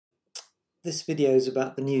This video is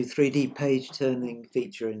about the new 3D page turning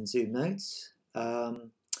feature in ZoomNotes.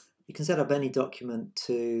 You can set up any document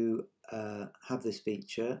to have this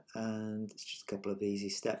feature, and it's just a couple of easy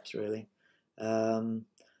steps really. So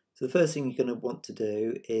the first thing you're going to want to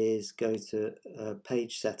do is go to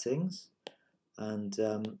page settings, and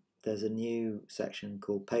there's a new section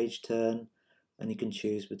called page turn, and you can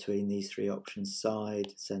choose between these three options: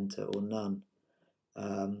 side, center or none.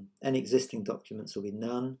 Any existing documents will be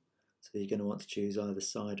none, so you're going to want to choose either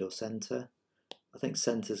side or center. I think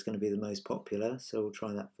center is going to be the most popular, so we'll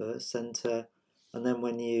try that first, center, and then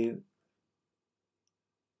when you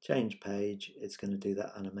change page it's going to do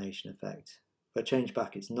that animation effect. If I change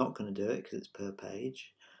back it's not going to do it because it's per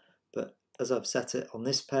page, but as I've set it on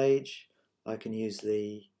this page I can use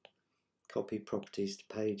the copy properties to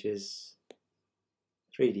pages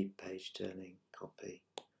 3D page turning copy.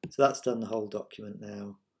 So that's done the whole document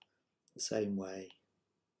now the same way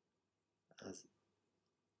as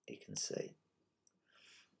you can see.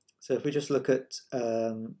 So if we just look at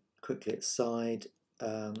quickly at side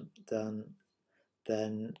done,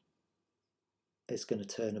 then it's going to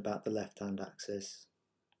turn about the left hand axis.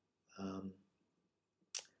 So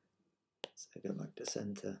go back to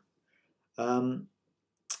center. The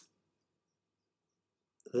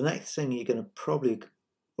next thing you're going to probably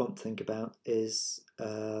want to think about is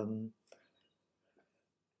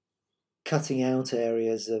cutting out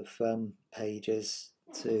areas of pages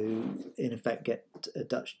to in effect get a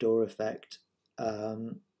Dutch door effect.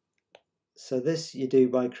 So this you do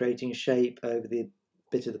by creating a shape over the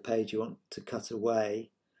bit of the page you want to cut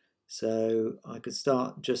away. So I could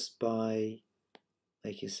start just by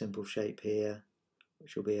making a simple shape here,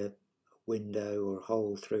 which will be a window or a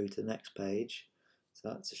hole through to the next page. So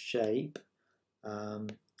that's a shape.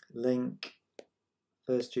 Link,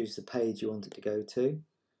 first choose the page you want it to go to.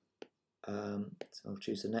 So I'll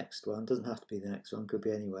choose the next one, doesn't have to be the next one, could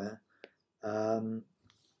be anywhere. And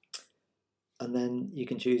then you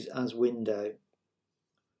can choose as window,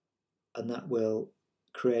 and that will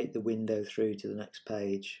create the window through to the next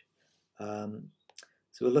page. So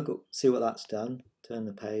we'll look at, see what that's done. Turn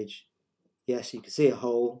the page. Yes, you can see a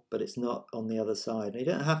hole, but it's not on the other side. And you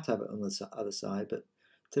don't have to have it on the other side, but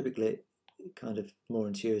typically it's kind of more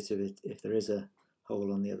intuitive if there is a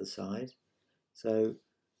hole on the other side. So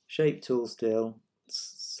shape tool still,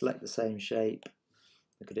 select the same shape,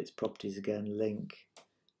 look at its properties again, link.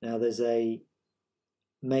 Now there's a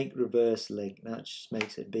make reverse link, that just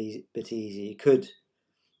makes it a bit easier. You could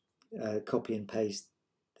copy and paste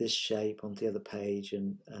this shape onto the other page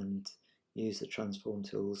and use the transform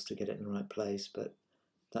tools to get it in the right place, but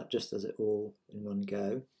that just does it all in one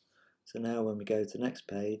go. So now when we go to the next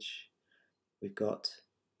page, we've got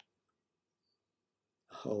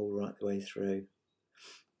a hole right the way through.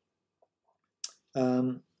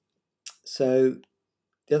 So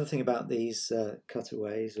the other thing about these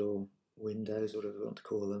cutaways or windows, whatever you want to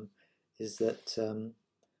call them, is that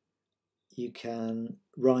you can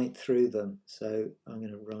write through them. So I'm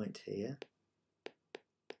going to write here.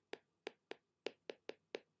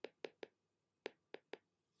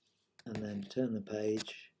 And then turn the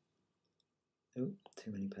page. Oh,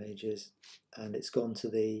 too many pages. And it's gone to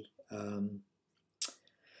the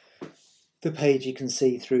page you can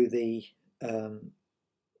see through the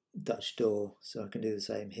Dutch door. So I can do the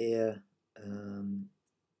same here. I'll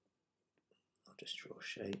just draw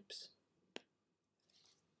shapes.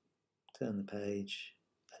 Turn the page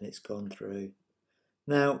and it's gone through.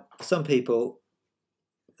 Now some people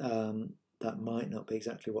that might not be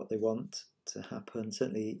exactly what they want to happen.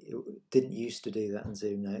 Certainly it didn't used to do that in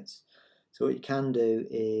ZoomNotes. So what you can do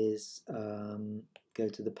is go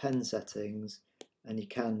to the pen settings and you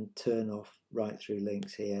can turn off write through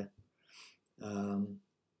links here.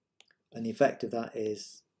 And the effect of that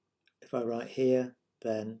is if I write here,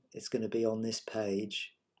 then it's going to be on this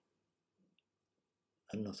page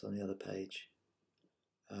and not on the other page.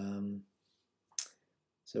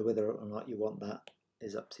 So whether or not you want that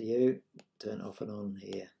is up to you. Turn it off and on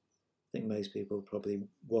here. I think most people probably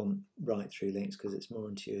want write through links because it's more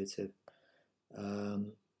intuitive.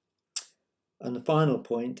 And the final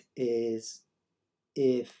point is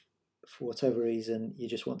if for whatever reason you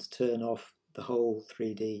just want to turn off the whole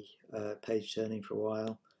 3D page turning for a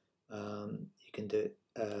while, you can do it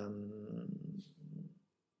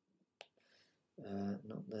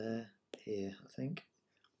not there, here I think,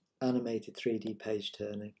 animated 3D page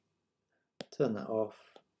turning. Turn that off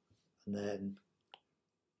and then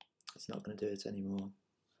it's not going to do it anymore.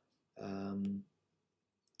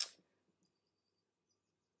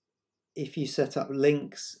 If you set up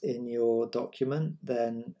links in your document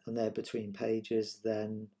then and they're between pages,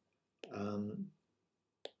 then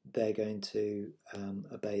they're going to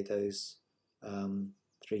obey those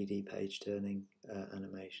 3D page turning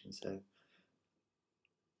animations. So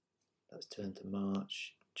let's turn to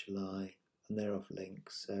March, July, and they're off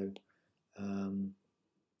links. So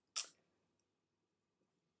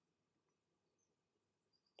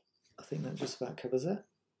I think that just about covers it.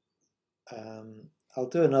 I'll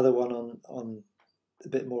do another one on a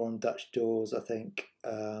bit more on Dutch doors, I think,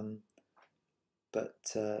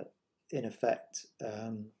 but in effect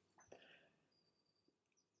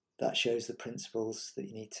that shows the principles that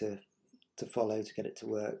you need to follow to get it to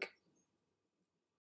work.